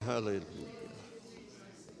Hallelujah.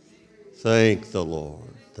 Thank the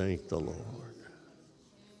Lord. Thank the Lord.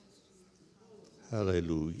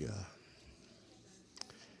 Hallelujah.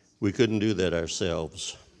 We couldn't do that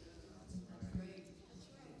ourselves,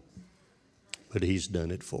 but He's done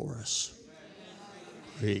it for us.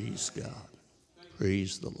 Praise God.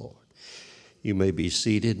 Praise the Lord. You may be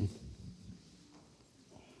seated.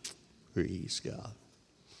 Praise God.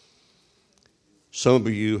 Some of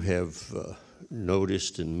you have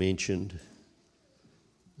noticed and mentioned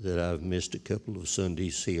that I've missed a couple of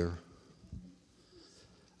Sundays here.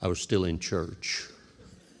 I was still in church.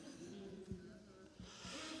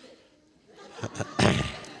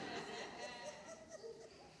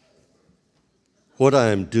 What I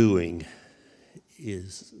am doing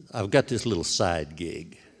is I've got this little side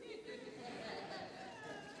gig.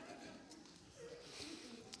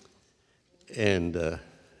 And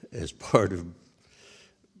as part of,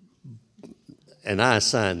 and I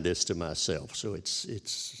assigned this to myself, so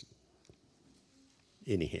it's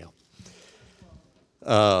anyhow.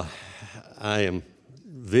 I am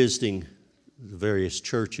visiting the various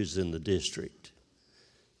churches in the district.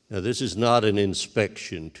 Now, this is not an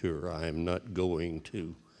inspection tour. I am not going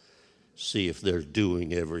to see if they're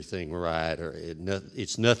doing everything right, or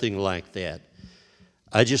it's nothing like that.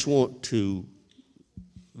 I just want to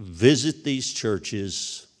visit these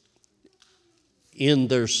churches in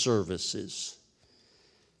their services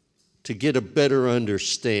to get a better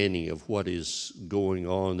understanding of what is going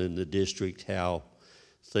on in the district, how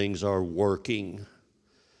things are working.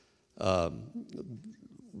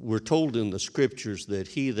 We're told in the Scriptures that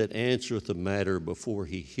he that answereth a matter before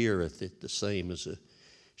he heareth it, the same is a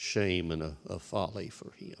shame and a folly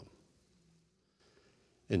for him.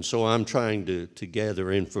 And so I'm trying to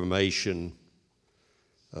gather information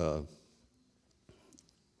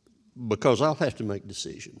because I'll have to make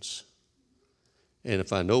decisions. And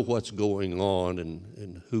if I know what's going on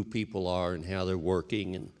and who people are and how they're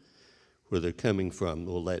working and where they're coming from,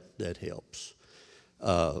 well, that helps.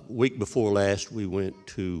 Week before last, we went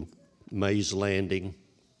to Mays Landing,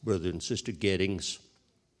 Brother and Sister Gettings.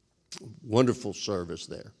 Wonderful service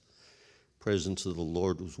there. Presence of the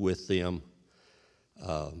Lord was with them.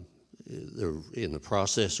 They're in the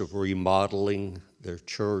process of remodeling their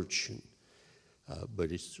church,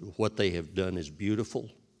 but what they have done is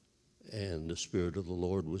beautiful, and the Spirit of the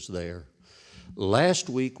Lord was there. Last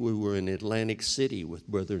week, we were in Atlantic City with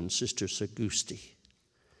Brother and Sister Sagusti.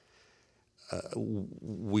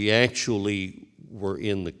 We actually were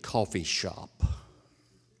in the coffee shop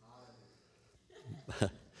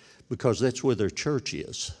because that's where their church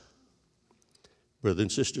is. Brother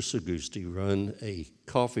and Sister Sagusti run a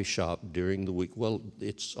coffee shop during the week. Well,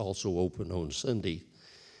 it's also open on Sunday.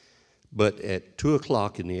 But at 2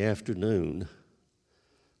 o'clock in the afternoon,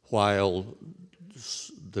 while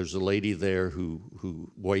there's a lady there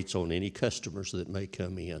who waits on any customers that may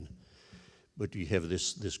come in, but you have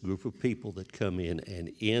this group of people that come in,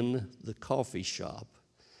 and in the coffee shop,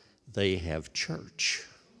 they have church.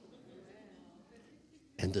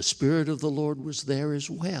 And the Spirit of the Lord was there as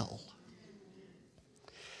well.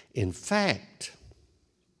 In fact,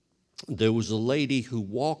 there was a lady who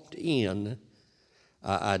walked in.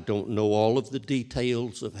 I don't know all of the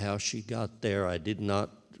details of how she got there. I did not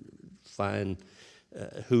find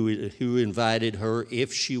who invited her,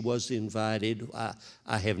 if she was invited.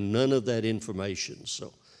 I have none of that information.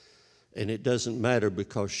 And it doesn't matter,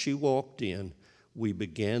 because she walked in, we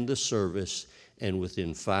began the service, and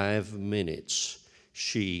within 5 minutes,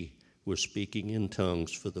 she was speaking in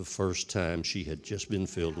tongues for the first time. She had just been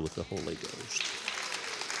filled with the Holy Ghost.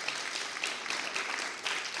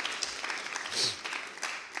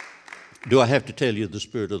 Do I have to tell you the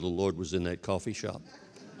Spirit of the Lord was in that coffee shop?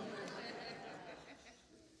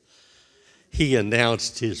 He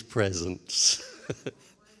announced His presence.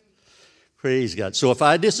 Praise God. So if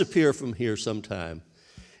I disappear from here sometime,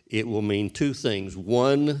 it will mean two things.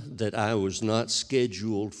 One, that I was not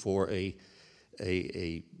scheduled for a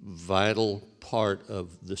vital part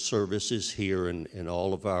of the services here and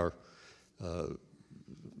all of our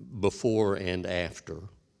before and after.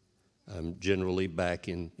 I'm generally back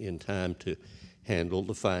in time to handle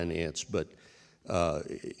the finance, but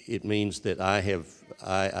it means that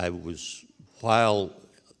I was, while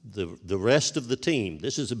the rest of the team,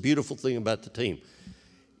 this is a beautiful thing about the team,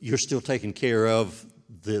 you're still taken care of,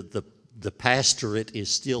 the pastorate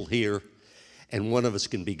is still here, and one of us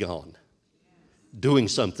can be gone, doing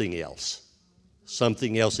something else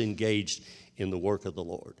engaged in the work of the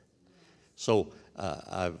Lord. So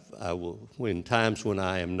I will, when times when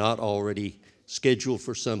I am not already scheduled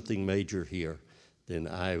for something major here, then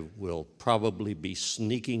I will probably be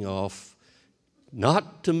sneaking off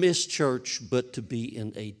Not to miss church, but to be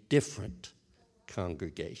in a different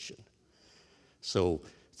congregation. So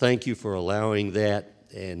thank you for allowing that.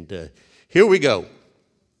 And here we go.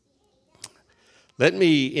 Let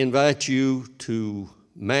me invite you to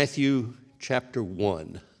Matthew chapter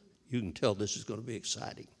 1. You can tell this is going to be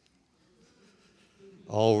exciting.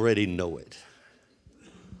 Already know it.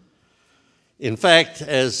 In fact,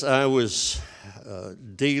 as I was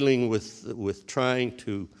dealing with trying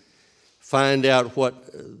to find out what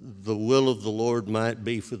the will of the Lord might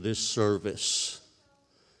be for this service,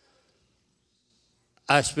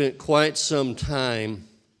 I spent quite some time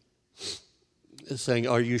saying,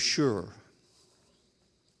 "Are you sure?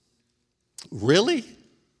 Really?"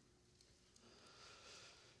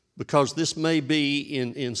 Because this may be,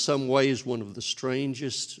 in some ways, one of the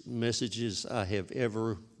strangest messages I have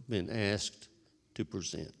ever been asked to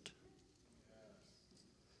present.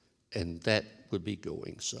 And that would be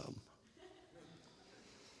going some.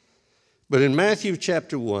 But in Matthew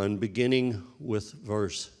chapter 1, beginning with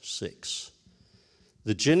verse 6,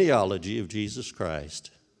 the genealogy of Jesus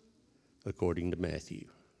Christ according to Matthew.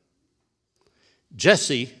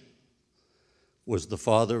 Jesse was the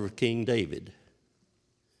father of King David.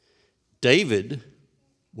 David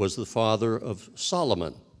was the father of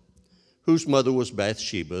Solomon, whose mother was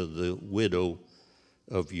Bathsheba, the widow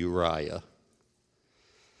of Uriah.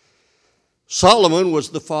 Solomon was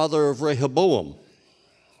the father of Rehoboam.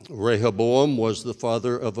 Rehoboam was the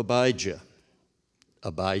father of Abijah.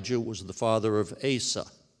 Abijah was the father of Asa.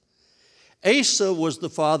 Asa was the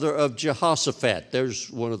father of Jehoshaphat.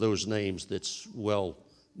 There's one of those names that's well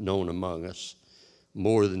known among us,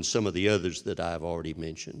 more than some of the others that I've already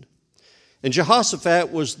mentioned. And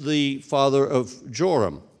Jehoshaphat was the father of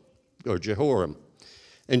Jehoram.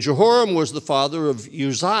 And Jehoram was the father of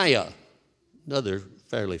Uzziah, another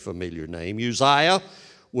fairly familiar name. Uzziah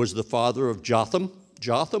was the father of Jotham.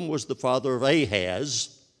 Jotham was the father of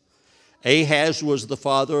Ahaz. Ahaz was the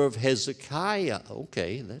father of Hezekiah.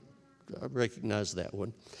 Okay, I recognize that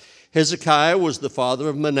one. Hezekiah was the father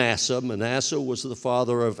of Manasseh. Manasseh was the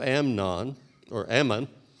father of Ammon.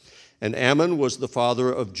 And Ammon was the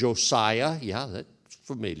father of Josiah. Yeah, that's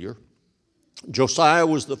familiar. Josiah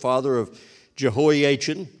was the father of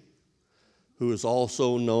Jehoiachin, who is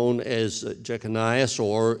also known as Jeconias,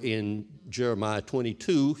 or in Jeremiah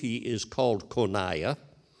 22, he is called Coniah.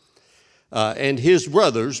 And his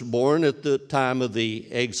brothers, born at the time of the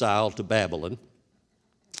exile to Babylon.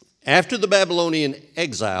 After the Babylonian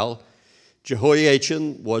exile,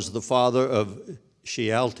 Jehoiachin was the father of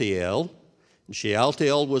Shealtiel.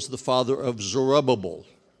 Shealtiel was the father of Zerubbabel.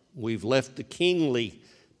 We've left the kingly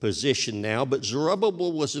position now, but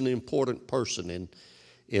Zerubbabel was an important person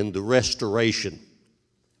in the restoration.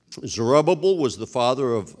 Zerubbabel was the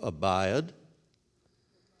father of Abiad.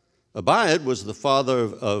 Abiad was the father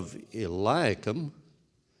of Eliakim.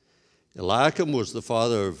 Eliakim was the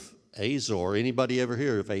father of Azor. Anybody ever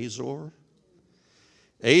hear of Azor?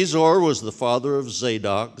 Azor was the father of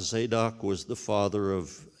Zadok. Zadok was the father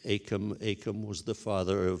of Achim. Achim was the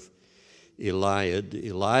father of Eliad.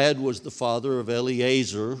 Eliad was the father of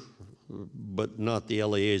Eleazar, but not the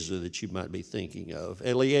Eleazar that you might be thinking of.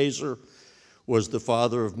 Eleazar was the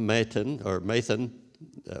father of Mathan.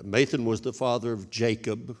 Mathan was the father of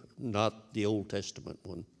Jacob, not the Old Testament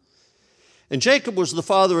one. And Jacob was the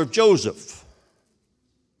father of Joseph,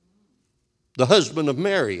 the husband of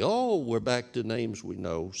Mary. Oh, we're back to names we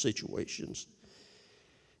know, situations.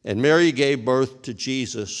 And Mary gave birth to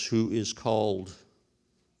Jesus, who is called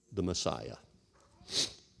the Messiah.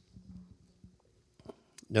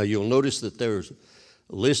 Now, you'll notice that there's a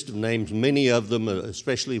list of names, many of them,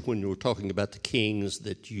 especially when you're talking about the kings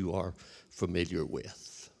that you are familiar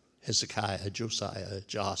with. Hezekiah, Josiah,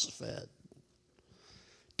 Jehoshaphat,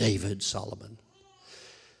 David, Solomon.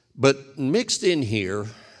 But mixed in here,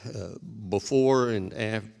 before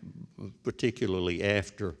and particularly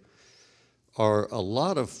after, are a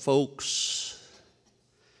lot of folks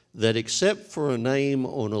that, except for a name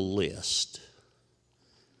on a list,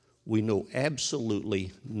 we know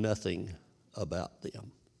absolutely nothing about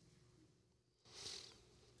them.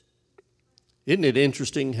 Isn't it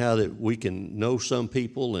interesting how that we can know some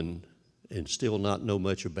people and still not know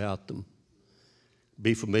much about them?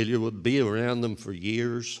 Be familiar with, be around them for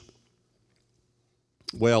years.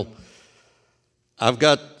 Well, I've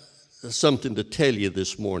got something to tell you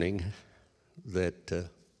this morning that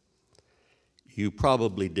you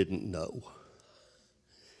probably didn't know.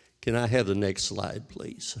 Can I have the next slide,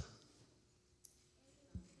 please?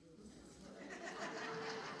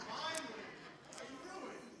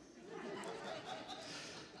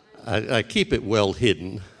 I keep it well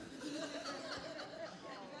hidden.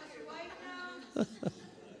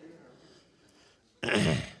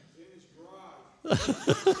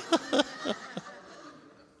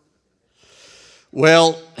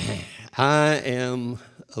 Well, I am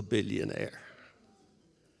a billionaire.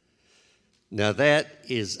 Now that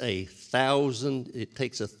is it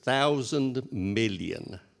takes 1,000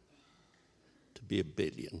 million to be a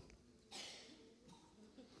billion.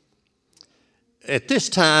 At this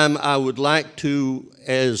time, I would like to,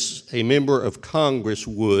 as a member of Congress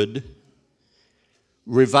would,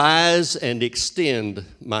 revise and extend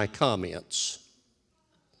my comments.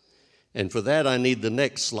 And for that, I need the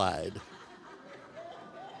next slide.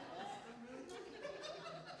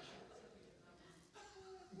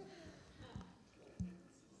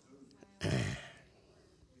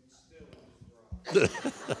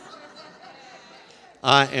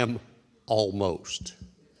 I am almost.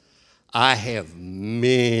 I have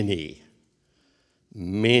many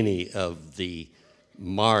of the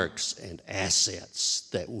marks and assets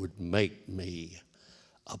that would make me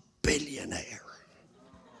a billionaire.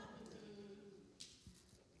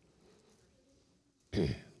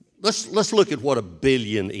 Let's look at what a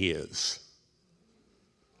billion is.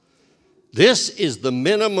 This is the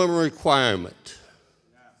minimum requirement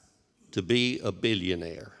to be a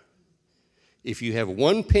billionaire. If you have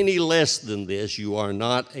 1 penny less than this, you are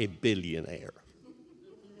not a billionaire.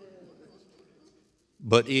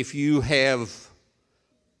 But if you have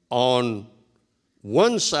on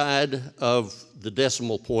one side of the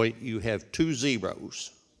decimal point, you have 2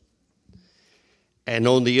 zeros. And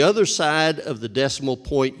on the other side of the decimal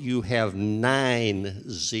point, you have 9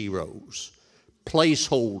 zeros,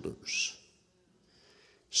 placeholders,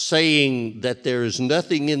 saying that there is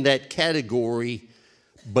nothing in that category,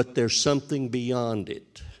 but there's something beyond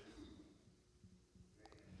it.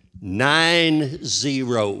 9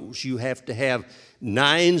 zeros. You have to have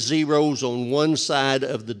 9 zeros on one side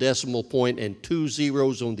of the decimal point and 2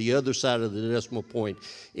 zeros on the other side of the decimal point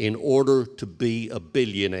in order to be a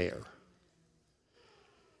billionaire.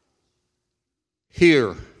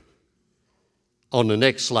 Here, on the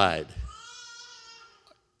next slide,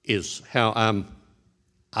 is how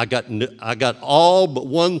I got all but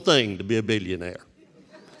one thing to be a billionaire.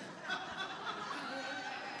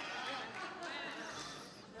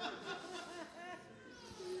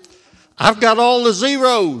 I've got all the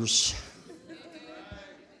zeros.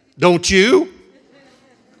 Don't you?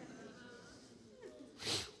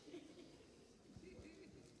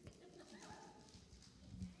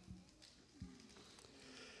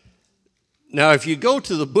 Now, if you go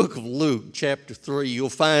to the book of Luke, chapter 3, you'll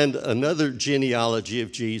find another genealogy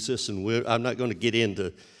of Jesus, and I'm not going to get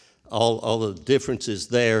into all the differences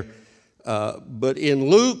there. But in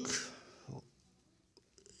Luke,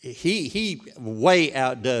 he way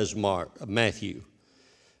outdoes Matthew.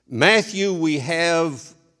 Matthew, we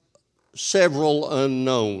have several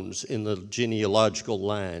unknowns in the genealogical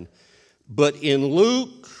line. But in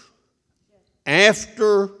Luke,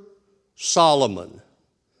 after Solomon,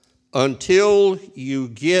 until you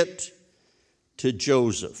get to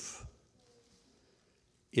Joseph,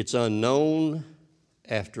 it's unknown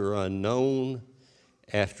after unknown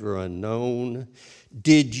after unknown.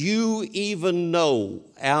 Did you even know,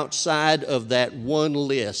 outside of that one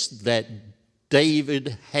list, that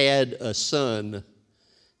David had a son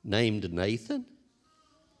named Nathan?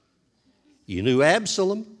 You knew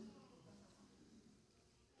Absalom.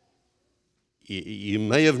 You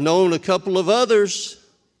may have known a couple of others.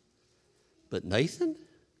 But Nathan,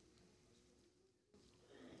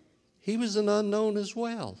 he was an unknown as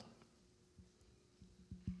well.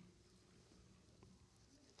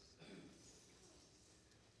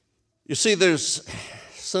 You see, there's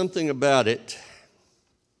something about it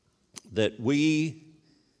that we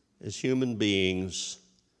as human beings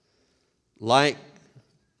like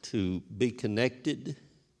to be connected,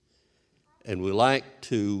 and we like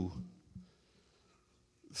to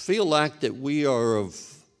feel like that we are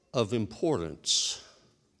of importance.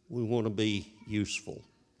 We want to be useful.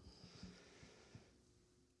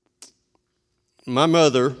 My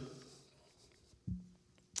mother,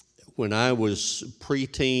 when I was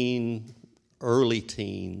preteen, early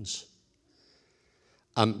teens,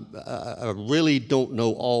 I really don't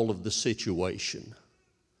know all of the situation,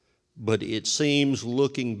 but it seems,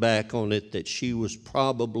 looking back on it, that she was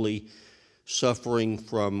probably suffering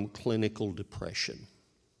from clinical depression.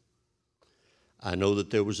 I know that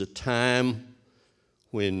there was a time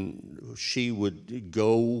when she would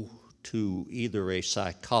go to either a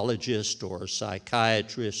psychologist or a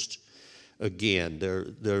psychiatrist. Again, there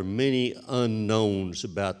are many unknowns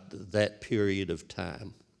about that period of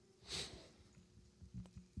time.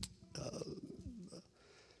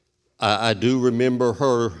 I do remember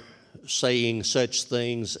her saying such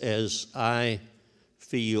things as, "I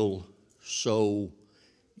feel so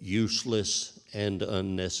useless and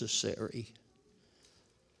unnecessary."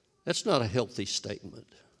 That's not a healthy statement.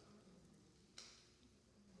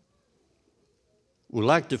 We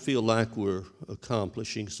like to feel like we're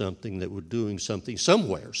accomplishing something, that we're doing something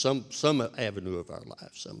somewhere, some avenue of our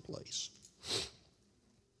life, someplace.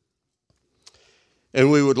 And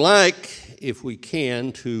we would like, if we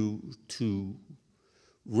can, to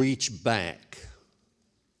reach back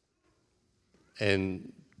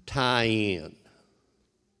and tie in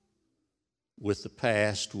with the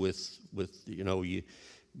past, with you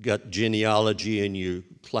got genealogy and you're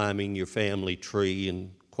climbing your family tree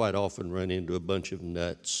and quite often run into a bunch of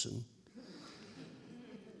nuts.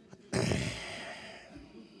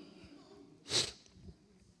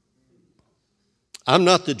 I'm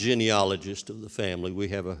not the genealogist of the family. We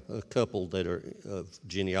have a couple that are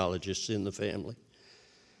genealogists in the family.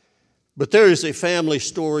 But there is a family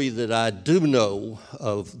story that I do know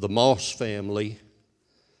of the Moss family,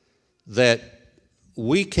 that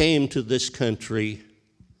we came to this country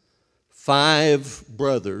 5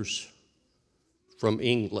 brothers from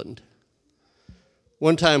England.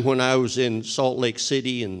 One time when I was in Salt Lake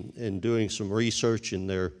City and doing some research in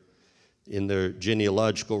their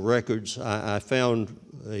genealogical records, I found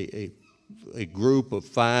a group of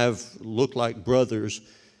 5 looked like brothers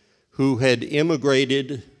who had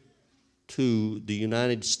immigrated to the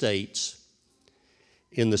United States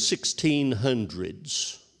in the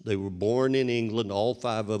 1600s. They were born in England. All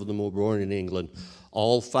 5 of them were born in England.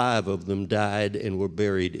 All 5 of them died and were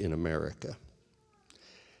buried in America.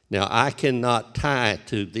 Now, I cannot tie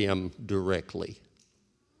to them directly,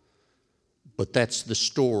 but that's the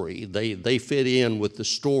story. They fit in with the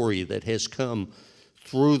story that has come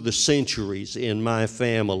through the centuries in my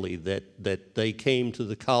family, that they came to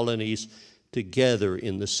the colonies together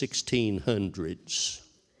in the 1600s.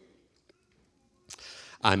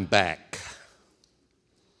 I'm back.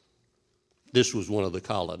 This was one of the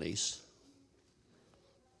colonies.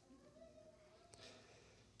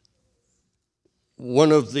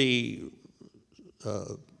 One of the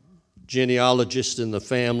genealogists in the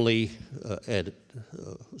family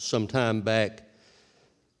some time back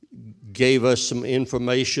gave us some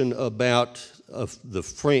information about a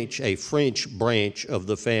French branch of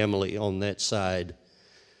the family on that side,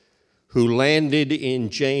 who landed in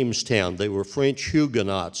Jamestown. They were French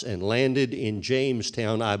Huguenots and landed in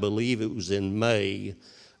Jamestown, I believe it was in May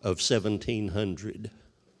of 1700.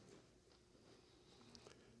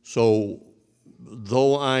 So,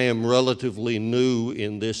 though I am relatively new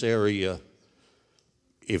in this area,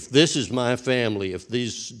 if this is my family, if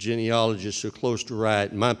these genealogists are close to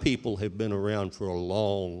right, my people have been around for a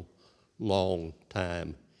long, long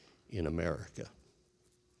time in America.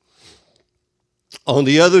 On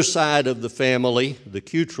the other side of the family, the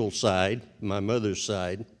Cuttrell side, my mother's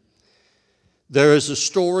side, there is a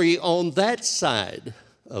story on that side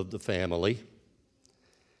of the family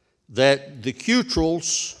that the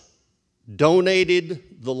Cuttrells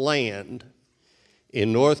donated the land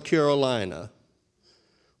in North Carolina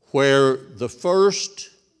where the first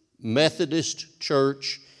Methodist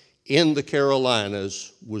church in the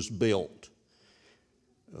Carolinas was built.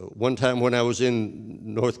 One time when I was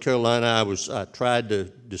in North Carolina, I tried to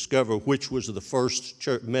discover which was the first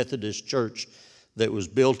Methodist church that was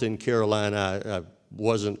built in Carolina. I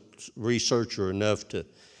wasn't researcher enough to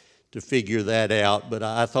figure that out, but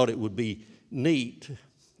I thought it would be neat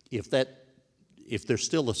if there's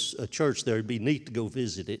still a church there, it'd be neat to go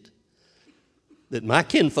visit it, that my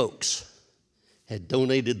kinfolks had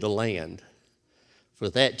donated the land for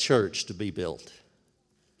that church to be built.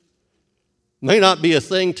 May not be a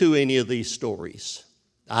thing to any of these stories.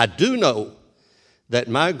 I do know that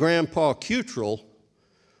my grandpa Cuttrell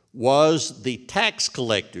was the tax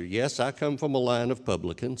collector. Yes, I come from a line of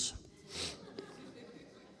publicans.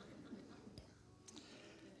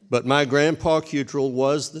 But my grandpa Cuttrell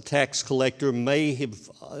was the tax collector, may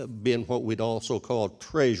have been what we'd also call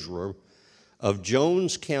treasurer of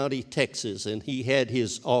Jones County, Texas, and he had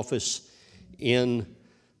his office in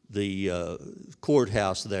the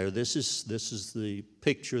courthouse there. This is the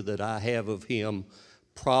picture that I have of him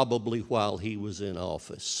probably while he was in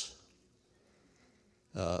office.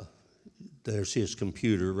 There's his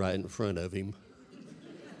computer right in front of him.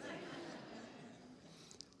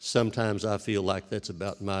 Sometimes I feel like that's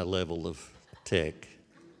about my level of tech.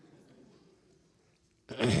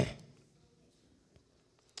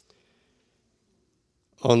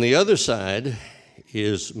 On the other side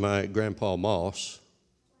is my Grandpa Moss.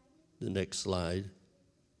 The next slide.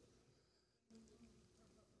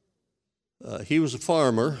 He was a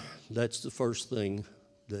farmer. That's the first thing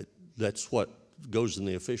That's what goes in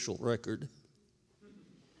the official record.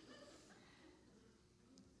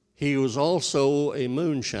 He was also a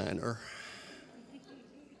moonshiner.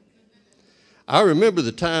 I remember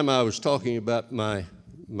the time I was talking about my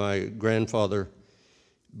grandfather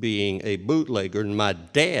being a bootlegger, and my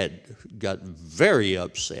dad got very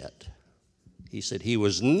upset. He said he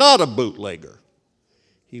was not a bootlegger.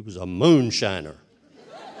 He was a moonshiner.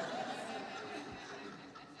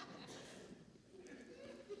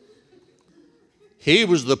 He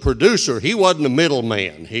was the producer. He wasn't the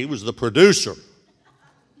middleman. He was the producer.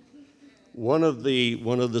 One of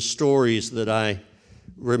the stories that I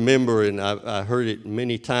remember, and I heard it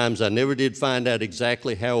many times, I never did find out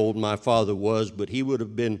exactly how old my father was, but he would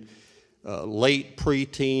have been late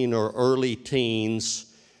preteen or early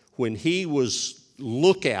teens when he was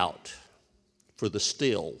lookout for the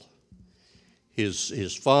still.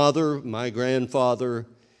 His father, my grandfather,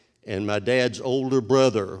 and my dad's older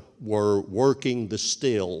brother were working the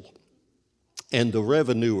still, and the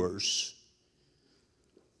revenuers,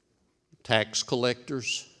 tax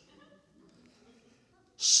collectors,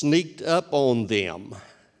 sneaked up on them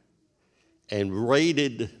and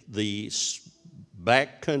raided the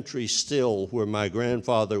backcountry still where my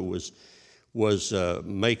grandfather was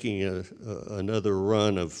making another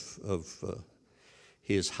run of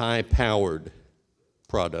his high-powered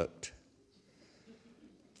product.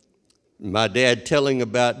 My dad telling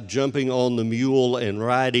about jumping on the mule and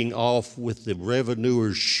riding off with the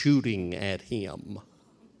revenuers shooting at him.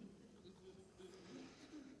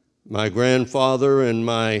 My grandfather and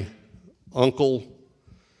my uncle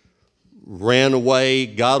ran away,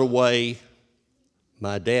 got away.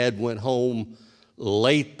 My dad went home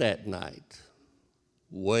late that night,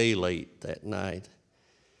 way late that night,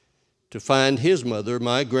 to find his mother,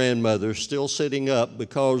 my grandmother, still sitting up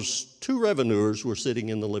because two revenuers were sitting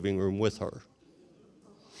in the living room with her,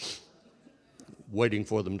 waiting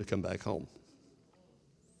for them to come back home.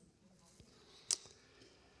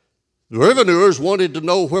 The revenuers wanted to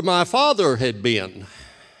know where my father had been.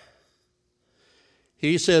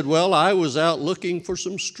 He said, "Well, I was out looking for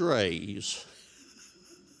some strays."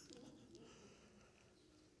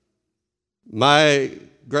 My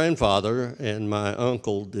grandfather and my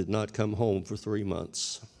uncle did not come home for 3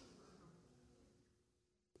 months.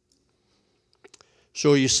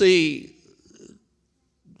 So you see,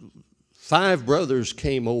 5 brothers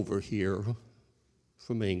came over here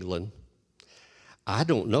from England. I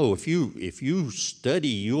don't know, if you study,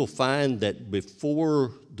 you'll find that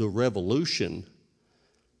before the Revolution,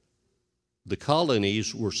 the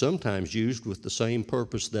colonies were sometimes used with the same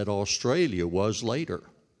purpose that Australia was later.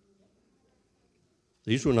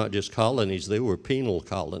 These were not just colonies, they were penal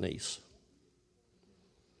colonies.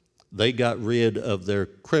 They got rid of their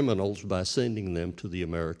criminals by sending them to the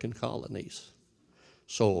American colonies.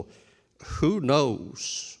 So who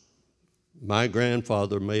knows? My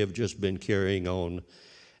grandfather may have just been carrying on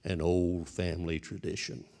an old family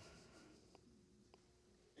tradition.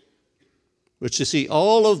 But you see,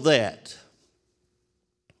 all of that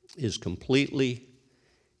is completely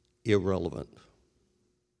irrelevant.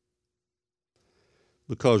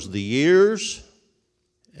 Because the years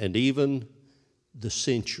and even the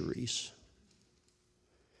centuries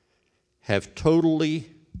have totally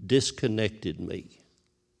disconnected me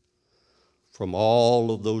from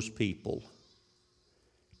all of those people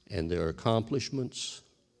and their accomplishments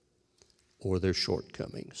or their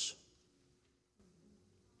shortcomings.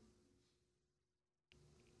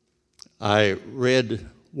 I read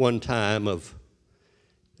one time of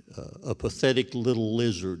a pathetic little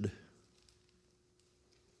lizard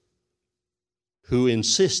who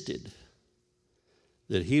insisted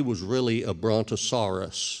that he was really a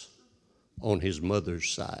brontosaurus on his mother's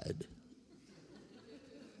side.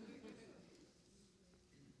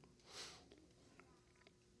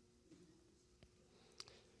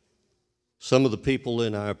 Some of the people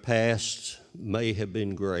in our past may have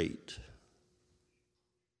been great,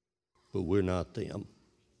 but we're not them.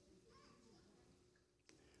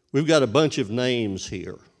 We've got a bunch of names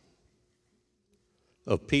here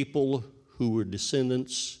of people who were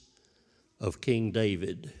descendants of King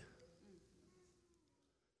David,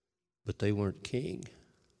 but they weren't king.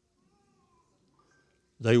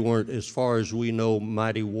 They weren't, as far as we know,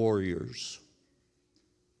 mighty warriors.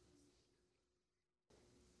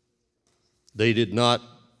 They did not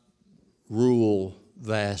rule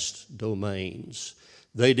vast domains.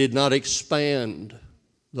 They did not expand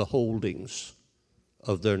the holdings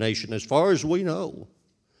of their nation, as far as we know.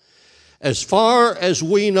 As far as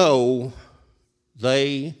we know,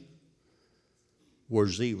 they were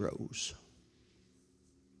zeros.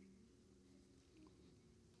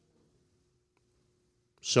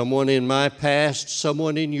 Someone in my past,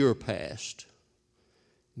 someone in your past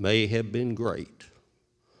may have been great,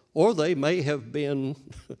 or they may have been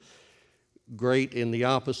great in the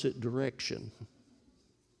opposite direction.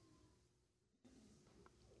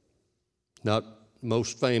 Not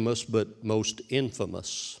most famous, but most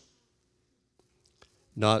infamous.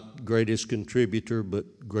 Not greatest contributor,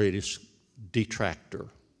 but greatest detractor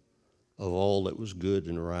of all that was good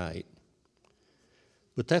and right.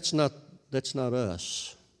 But that's not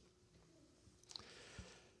us.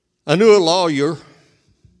 I knew a lawyer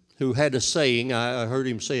who had a saying. I heard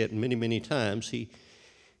him say it many, many times.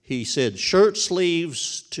 He said, shirt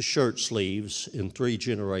sleeves to shirt sleeves in 3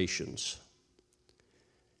 generations.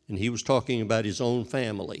 And he was talking about his own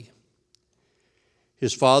family.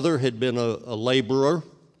 His father had been a laborer,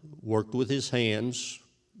 worked with his hands.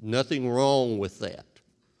 Nothing wrong with that.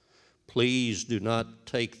 Please do not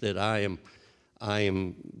take that I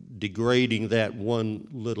am degrading that one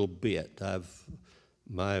little bit.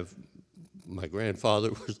 My grandfather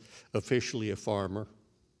was officially a farmer.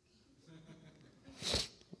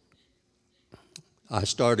 I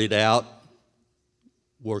started out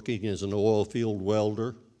working as an oil field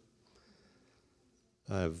welder.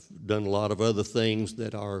 I've done a lot of other things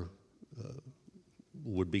that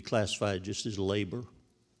would be classified just as labor.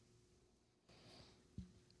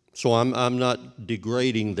 So I'm not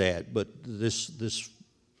degrading that, but this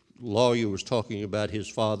lawyer was talking about his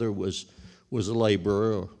father was a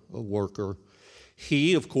laborer, a worker.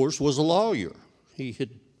 He, of course, was a lawyer. He had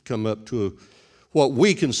come up to what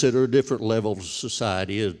we consider a different level of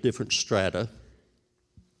society, a different strata.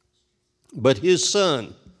 But his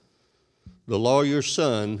son, the lawyer's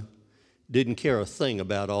son, didn't care a thing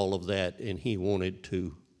about all of that, and he wanted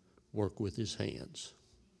to work with his hands.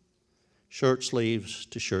 Shirt sleeves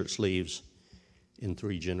to shirt sleeves in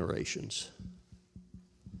 3 generations.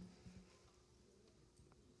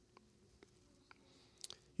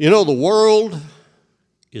 You know, the world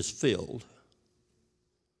is filled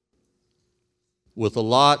with a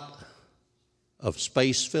lot of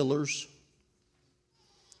space fillers,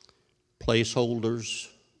 placeholders,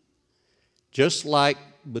 just like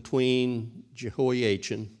between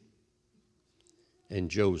Jehoiachin and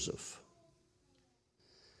Joseph.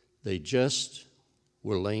 They just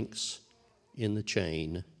were links in the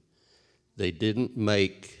chain. They didn't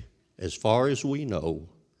make, as far as we know,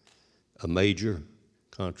 a major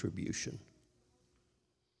contribution.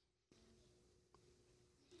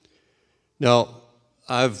 Now,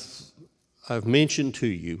 I've mentioned to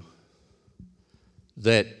you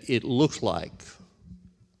that it looks like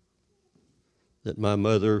that my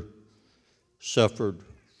mother suffered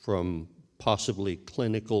from possibly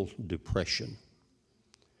clinical depression.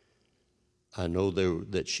 I know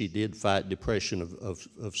that she did fight depression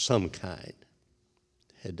of some kind,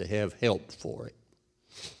 had to have help for it.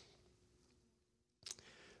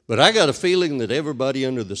 But I got a feeling that everybody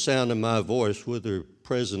under the sound of my voice, whether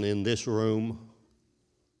present in this room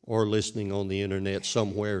or listening on the internet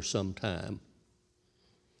somewhere sometime,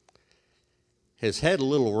 has had a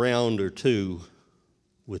little round or two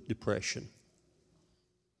with depression.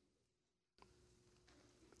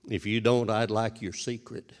 If you don't, I'd like your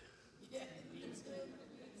secret.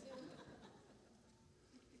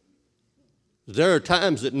 There are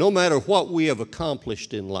times that no matter what we have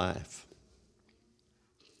accomplished in life,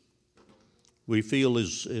 we feel,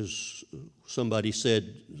 as somebody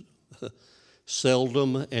said,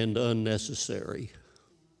 seldom and unnecessary.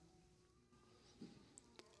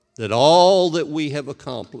 That all that we have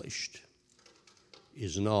accomplished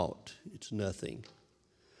is naught, it's nothing.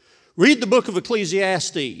 Read the book of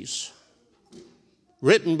Ecclesiastes,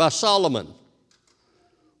 written by Solomon,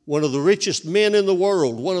 one of the richest men in the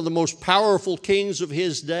world, one of the most powerful kings of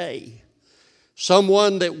his day,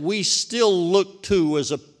 someone that we still look to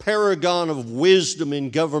as a paragon of wisdom in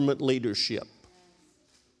government leadership.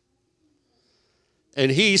 And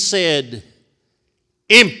he said,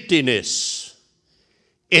 emptiness,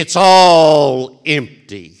 it's all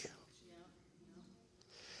empty.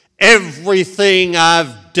 Everything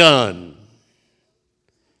I've done,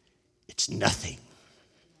 it's nothing.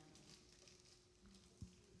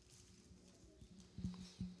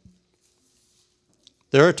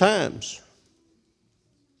 There are times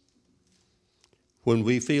when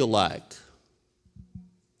we feel like,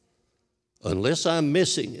 unless I'm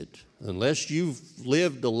missing it, unless you've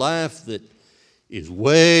lived a life that is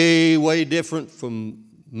way, way different from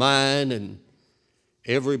mine and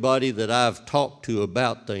everybody that I've talked to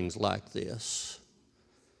about things like this,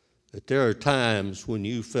 that there are times when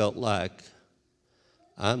you felt like,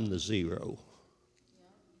 I'm the zero.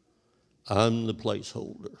 I'm the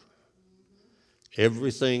placeholder.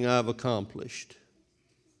 Everything I've accomplished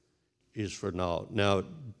is for naught. Now,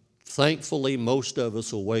 thankfully, most of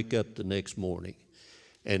us will wake up the next morning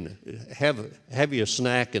and have you a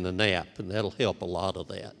snack and a nap, and that'll help a lot of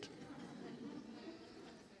that.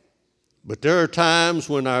 But there are times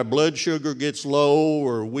when our blood sugar gets low,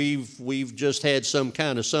 or we've just had some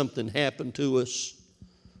kind of something happen to us.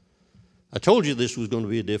 I told you this was going to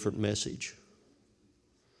be a different message.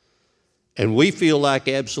 And we feel like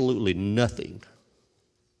absolutely nothing.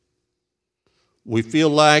 We feel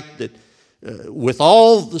like that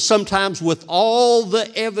sometimes with all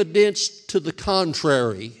the evidence to the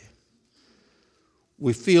contrary,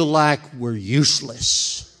 we feel like we're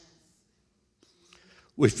useless.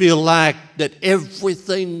 We feel like that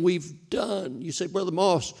everything we've done. You say, Brother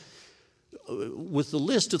Moss, with the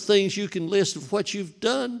list of things you can list of what you've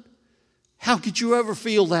done, how could you ever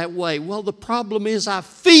feel that way? Well, the problem is I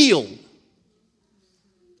feel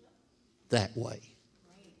that way.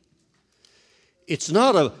 It's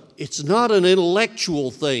not an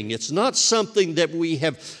intellectual thing. It's not something that we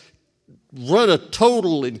have run a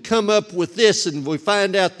total and come up with this and we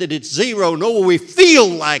find out that it's zero. No, we feel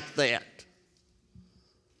like that.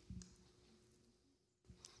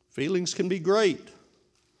 Feelings can be great,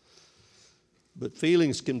 but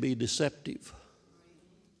feelings can be deceptive.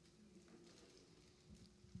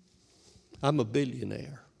 I'm a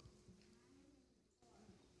billionaire.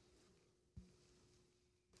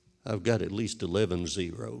 I've got at least 11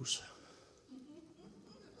 zeros.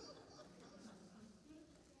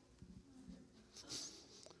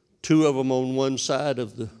 Two of them on one side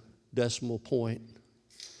of the decimal point,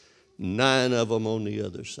 9 of them on the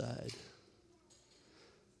other side.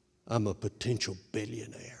 I'm a potential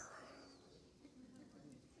billionaire.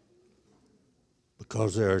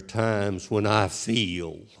 Because there are times when I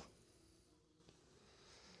feel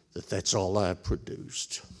that that's all I've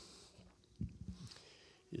produced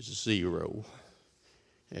is zero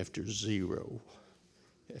after zero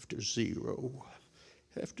after zero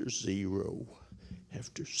after zero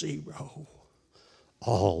after zero,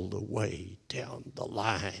 all the way down the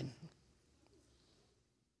line.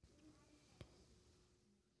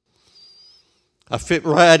 I fit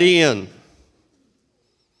right in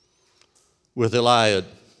with Eliad.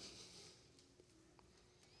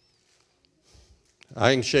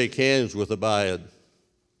 I can shake hands with Abiad.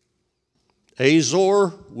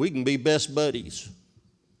 Azor, we can be best buddies.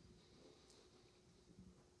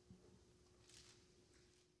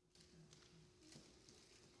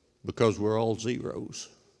 Because we're all zeros.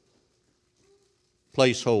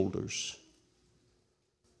 Placeholders.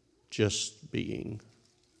 Just being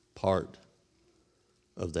part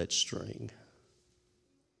of that string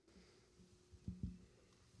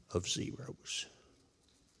of zeros.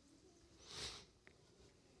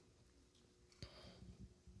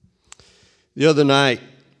 The other night,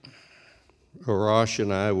 Arash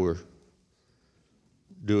and I were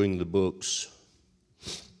doing the books.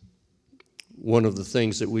 One of the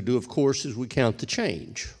things that we do, of course, is we count the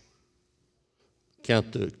change,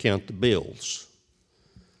 count the bills.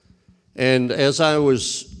 And as I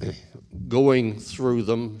was going through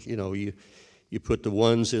them, you put the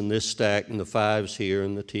ones in this stack and the 5s here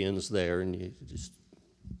and the 10s there, and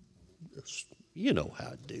you know how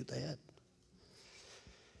to do that.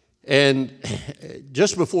 And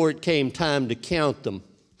just before it came time to count them,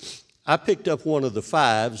 I picked up one of the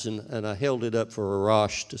 5s and I held it up for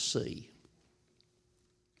Arash to see.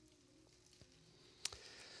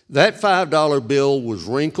 That $5 bill was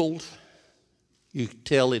wrinkled. You could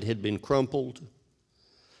tell it had been crumpled.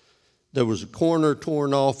 There was a corner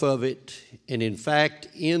torn off of it, and in fact,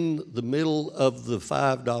 in the middle of the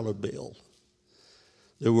 $5 bill,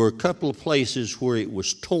 there were a couple of places where it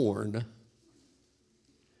was torn,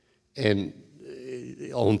 and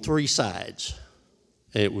on 3 sides,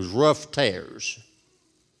 and it was rough tears.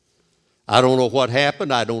 I don't know what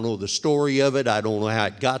happened. I don't know the story of it. I don't know how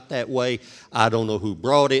it got that way. I don't know who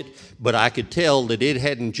brought it, but I could tell that it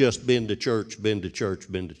hadn't just been to church.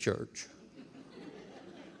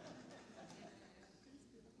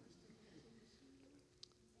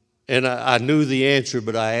 And I knew the answer,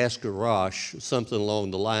 but I asked Arash something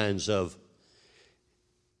along the lines of,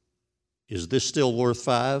 is this still worth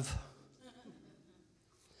 5?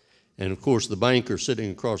 And of course, the banker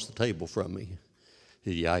sitting across the table from me,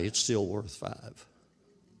 yeah, it's still worth 5.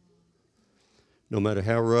 No matter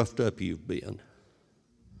how roughed up you've been,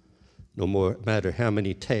 no matter how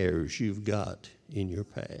many tears you've got in your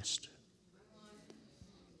past,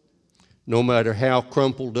 no matter how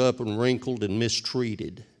crumpled up and wrinkled and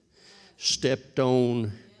mistreated, stepped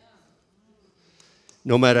on,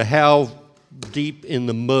 no matter how deep in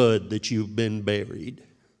the mud that you've been buried,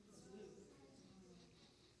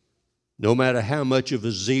 No matter how much of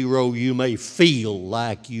a zero you may feel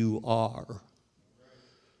like you are,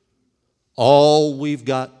 all we've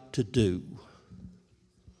got to do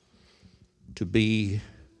to be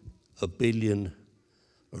a billion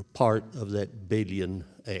or part of that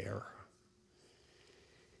billionaire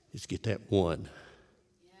is get that one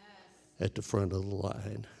at the front of the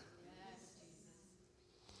line.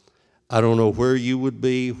 I don't know where you would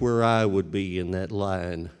be, where I would be in that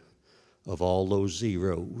line of all those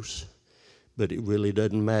zeros. But it really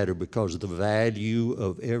doesn't matter, because the value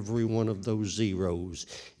of every one of those zeros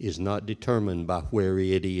is not determined by where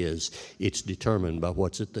it is. It's determined by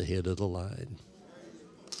what's at the head of the line.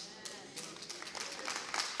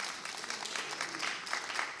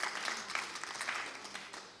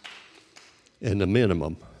 And the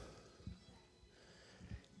minimum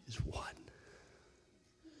is one.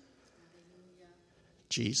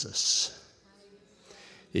 Jesus.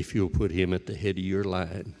 If you'll put him at the head of your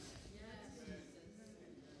line.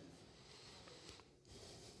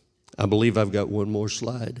 I believe I've got one more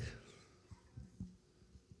slide.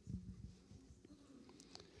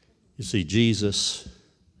 You see, Jesus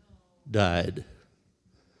died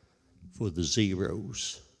for the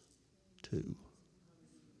zeros too.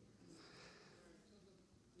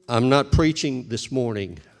 I'm not preaching this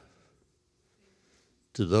morning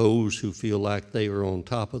to those who feel like they are on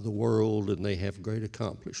top of the world and they have great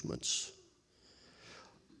accomplishments.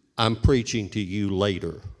 I'm preaching to you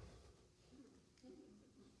later,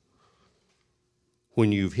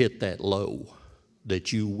 when you've hit that low,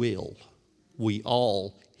 that you will. We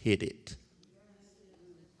all hit it.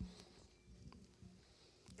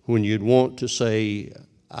 When you'd want to say,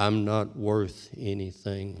 I'm not worth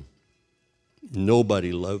anything.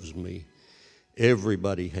 Nobody loves me.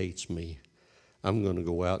 Everybody hates me. I'm going to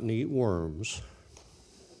go out and eat worms.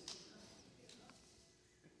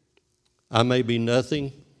 I may be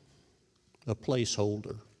nothing, a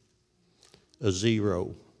placeholder, a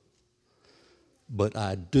zero, but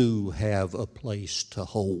I do have a place to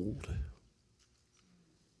hold.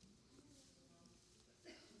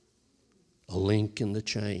 A link in the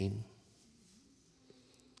chain.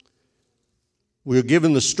 We're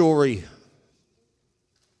given the story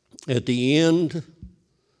at the end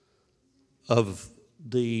of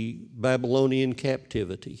the Babylonian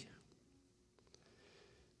captivity.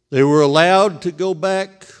 They were allowed to go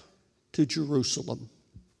back to Jerusalem.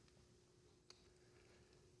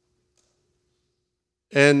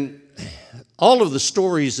 And all of the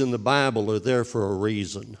stories in the Bible are there for a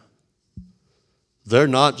reason. They're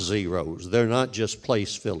not zeros. They're not just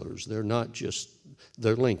place fillers. They're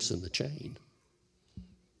links in the chain.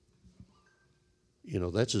 You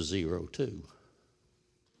know, that's a zero too.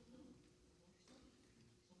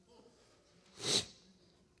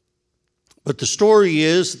 But the story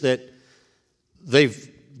is that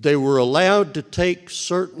they were allowed to take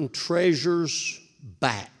certain treasures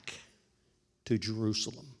back to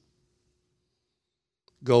Jerusalem.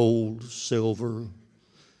 Gold, silver,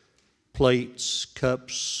 plates,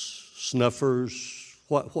 cups, snuffers,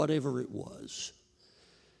 whatever it was.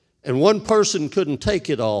 And one person couldn't take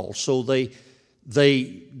it all, so they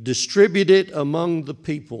distributed it among the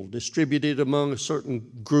people, distributed it among a certain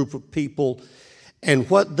group of people. And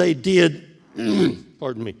what they did,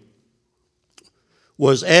 pardon me,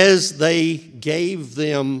 was as they gave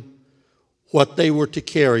them what they were to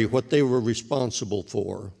carry, what they were responsible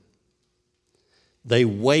for, they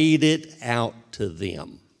weighed it out to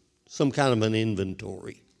them, some kind of an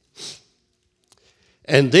inventory.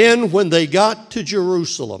 And then when they got to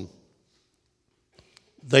Jerusalem,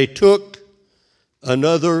 they took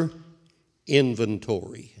another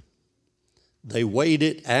inventory. They weighed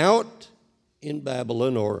it out in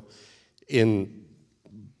Babylon, or in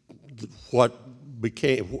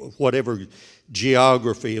whatever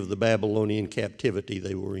geography of the Babylonian captivity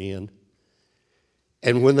they were in.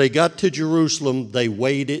 And when they got to Jerusalem, they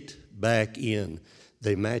weighed it back in.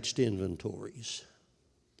 They matched inventories.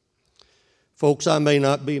 Folks, I may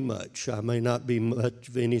not be much. I may not be much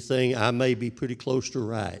of anything. I may be pretty close to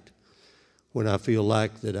right when I feel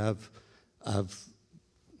like that I've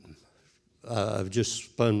just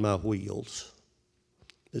spun my wheels,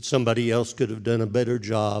 that somebody else could have done a better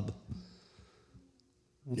job.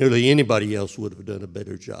 Nearly anybody else would have done a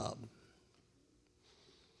better job.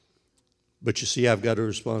 But you see, I've got a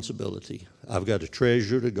responsibility. I've got a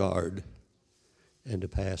treasure to guard and to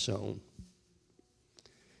pass on.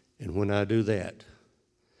 And when I do that,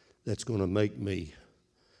 that's going to make me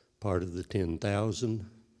part of the 10,000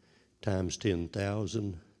 times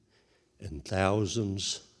 10,000 and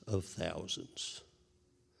thousands of thousands.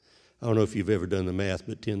 I don't know if you've ever done the math,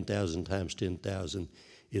 but 10,000 times 10,000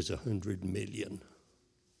 is 100 million.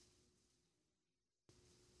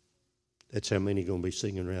 That's how many are going to be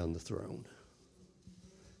singing around the throne,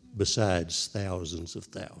 besides thousands of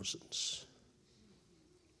thousands.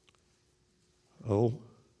 Oh,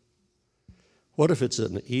 what if it's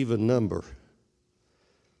an even number?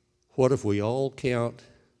 What if we all count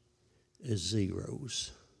as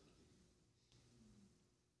zeros?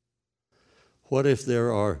 What if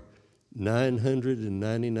there are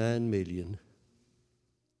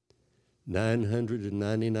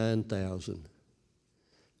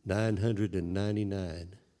 999,999,999?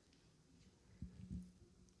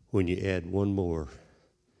 When you add one more,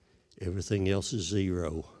 everything else is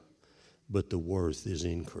zero, but the worth is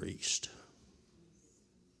increased.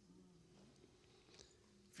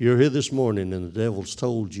 If you're here this morning and the devil's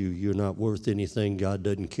told you you're not worth anything, God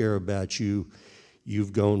doesn't care about you,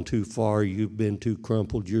 you've gone too far, you've been too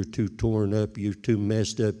crumpled, you're too torn up, you're too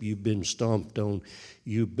messed up, you've been stomped on,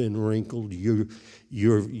 you've been wrinkled,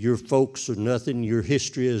 your folks are nothing, your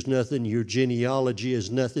history is nothing, your genealogy is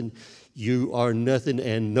nothing, you are nothing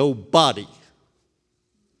and nobody.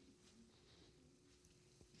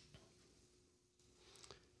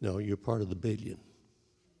 No, you're part of the billion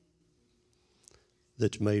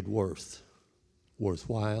that's made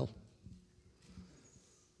worthwhile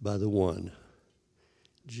by the one.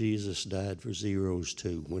 Jesus died for zeros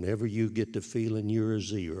too. Whenever you get to feeling you're a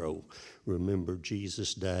zero, remember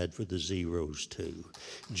Jesus died for the zeros too.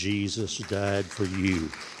 Jesus died for you.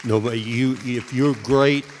 Nobody, if you're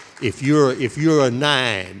great, if you're a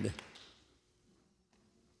 9,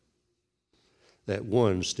 that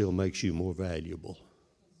 1 still makes you more valuable.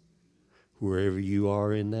 Wherever you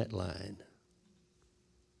are in that line.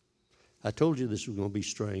 I told you this was going to be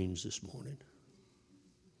strange this morning.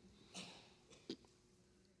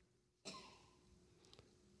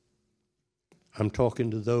 I'm talking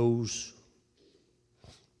to those,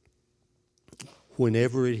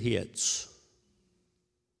 whenever it hits,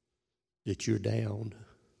 that you're down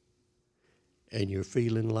and you're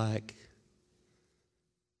feeling like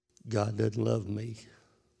God doesn't love me.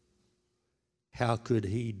 How could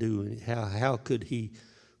he do it? How could he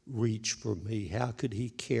reach for me? How could he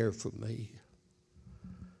care for me?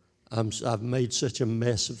 I've made such a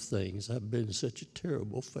mess of things. I've been such a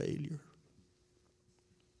terrible failure.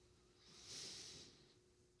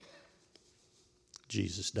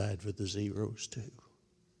 Jesus died for the zeros too.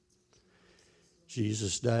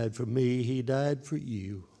 Jesus died for me. He died for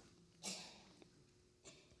you.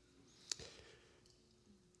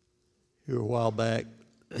 Here a while back,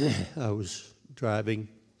 I was driving.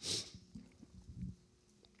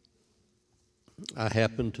 I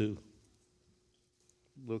happened to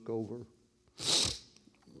look over.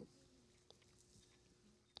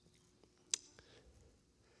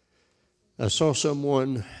 I saw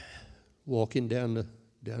someone walking down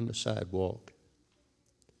the sidewalk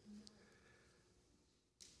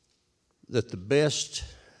that the best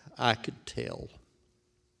I could tell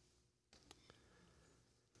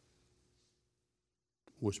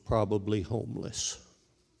was probably homeless.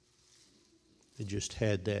 They just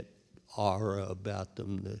had that aura about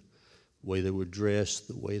them, the way they were dressed,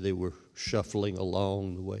 the way they were shuffling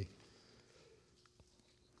along, the way.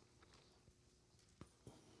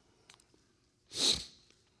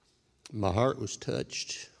 My heart was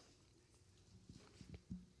touched.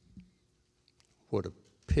 What a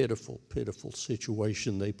pitiful, pitiful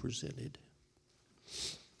situation they presented.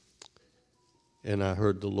 And I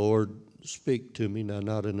heard the Lord speak to me, now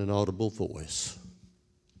not in an audible voice,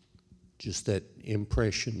 just that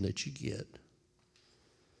impression that you get.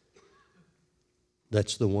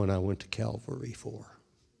 That's the one I went to Calvary for.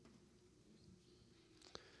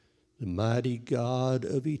 The mighty God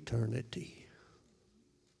of eternity,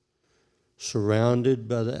 surrounded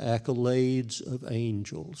by the accolades of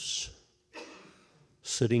angels,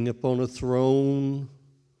 sitting upon a throne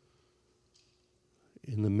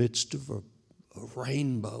in the midst of a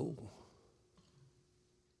rainbow.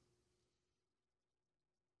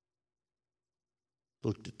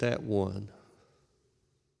 Looked at that one.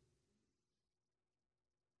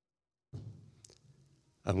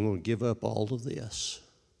 I'm going to give up all of this.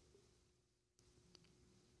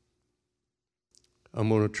 I'm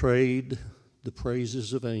going to trade the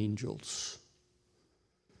praises of angels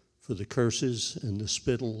for the curses and the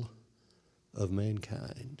spittle of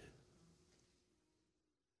mankind.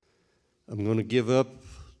 I'm going to give up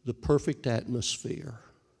the perfect atmosphere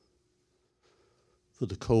for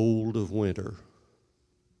the cold of winter,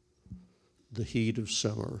 the heat of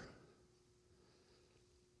summer.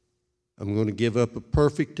 I'm going to give up a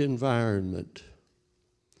perfect environment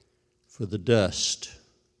for the dust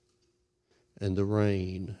and the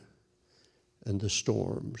rain and the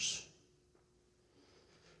storms.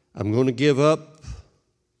 I'm going to give up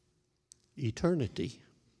eternity,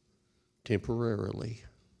 temporarily.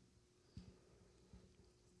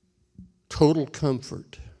 Total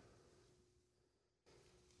comfort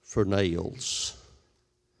for nails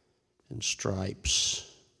and stripes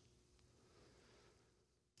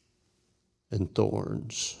and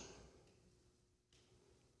thorns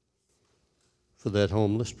for that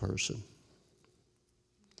homeless person.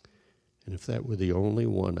 And if that were the only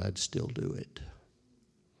one, I'd still do it.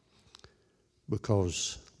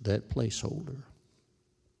 Because that placeholder,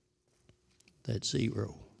 that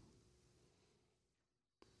zero,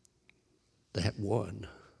 that one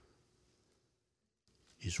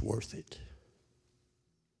is worth it.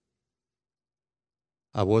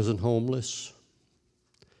 I wasn't homeless.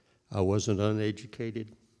 I wasn't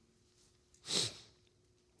uneducated.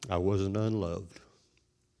 I wasn't unloved.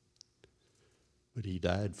 But he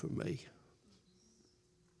died for me.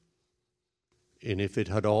 And if it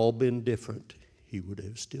had all been different, he would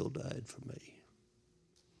have still died for me.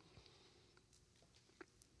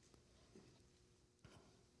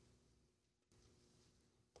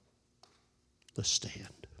 Let's stand.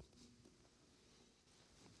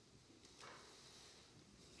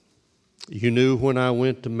 You knew when I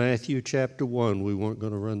went to Matthew chapter 1, we weren't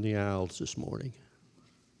going to run the aisles this morning.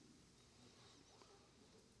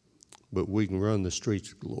 But we can run the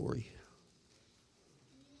streets of glory.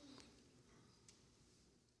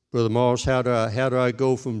 Brother Moss, how do I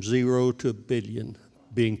go from 0 to 1 billion,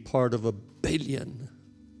 being part of 1 billion?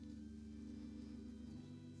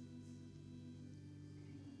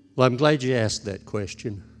 Well, I'm glad you asked that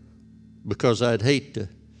question, because I'd hate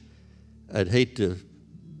to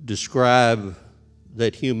describe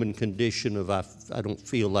that human condition of I don't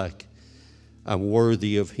feel like I'm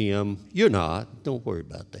worthy of him. You're not. Don't worry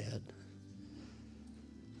about that.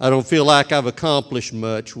 I don't feel like I've accomplished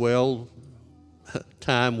much. Well,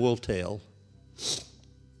 time will tell.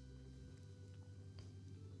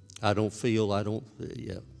 Forget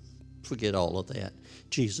all of that.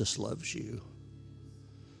 Jesus loves you.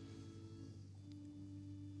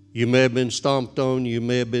 You may have been stomped on, you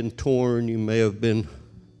may have been torn, you may have been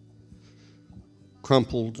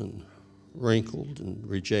crumpled and wrinkled and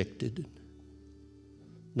rejected,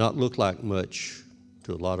 not look like much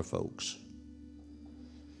to a lot of folks.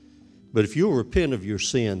 But if you'll repent of your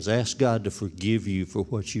sins, ask God to forgive you for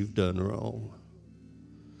what you've done wrong.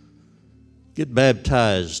 Get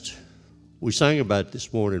baptized. We sang about it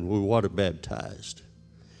this morning. We were water baptized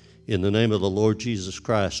in the name of the Lord Jesus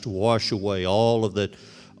Christ to wash away all of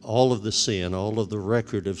the sin, all of the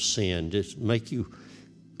record of sin, just make you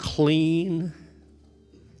clean,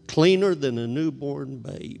 cleaner than a newborn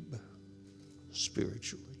babe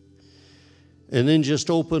spiritually. And then just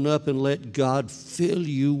open up and let God fill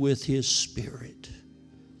you with His Spirit.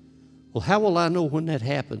 Well, how will I know when that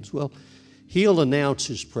happens? Well, He'll announce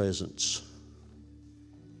His presence.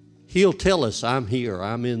 He'll tell us, I'm here,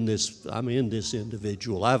 I'm in this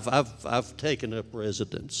individual. I've taken up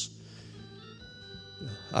residence.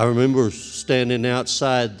 I remember standing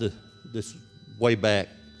outside this way back,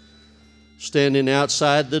 standing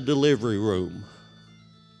outside the delivery room.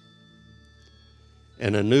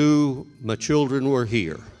 And I knew my children were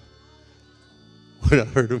here when I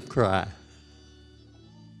heard them cry.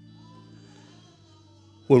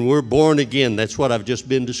 When we're born again, that's what I've just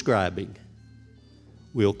been describing.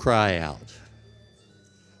 We'll cry out.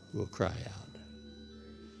 We'll cry out.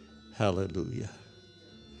 Hallelujah.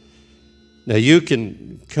 Now you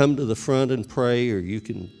can come to the front and pray, or you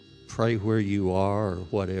can pray where you are or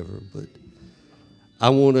whatever, but I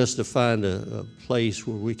want us to find a place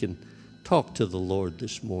where we can talk to the Lord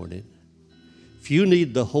this morning. If you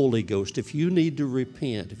need the Holy Ghost, if you need to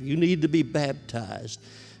repent, if you need to be baptized,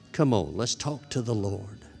 come on, let's talk to the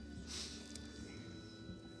Lord.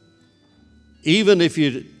 Even if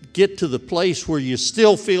you get to the place where you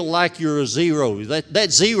still feel like you're a zero,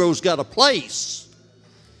 that zero's got a place.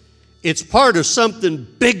 It's part of something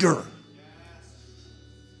bigger.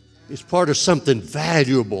 It's part of something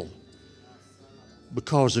valuable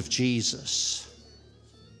because of Jesus.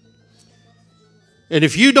 And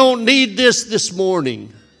if you don't need this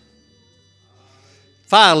morning,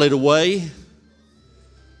 file it away.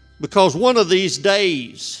 Because one of these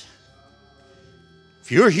days,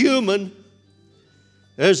 if you're human,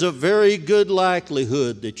 there's a very good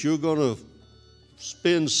likelihood that you're going to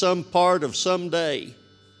spend some part of some day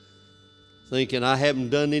thinking, I haven't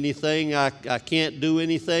done anything, I can't do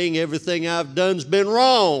anything, everything I've done's been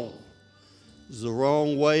wrong. It's the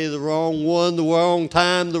wrong way, the wrong one, the wrong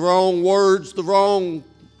time, the wrong words, the wrong.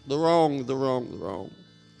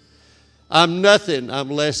 I'm nothing, I'm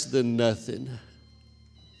less than nothing.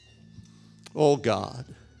 Oh God,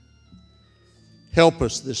 Help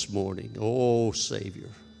us this morning, oh Savior,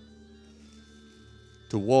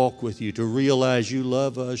 to walk with you, to realize you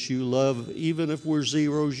love us. You love, even if we're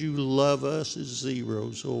zeros, you love us as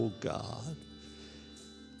zeros, oh God.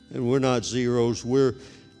 And we're not zeros. We're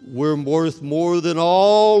worth more than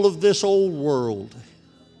all of this old world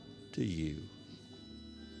to you.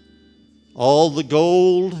 All the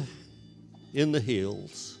gold in the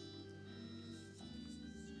hills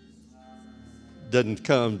doesn't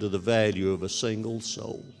come to the value of a single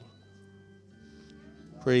soul.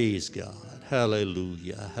 Praise God.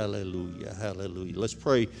 Hallelujah, hallelujah, hallelujah. Let's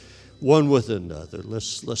pray one with another.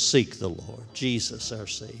 Let's seek the Lord, Jesus our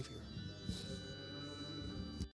Savior.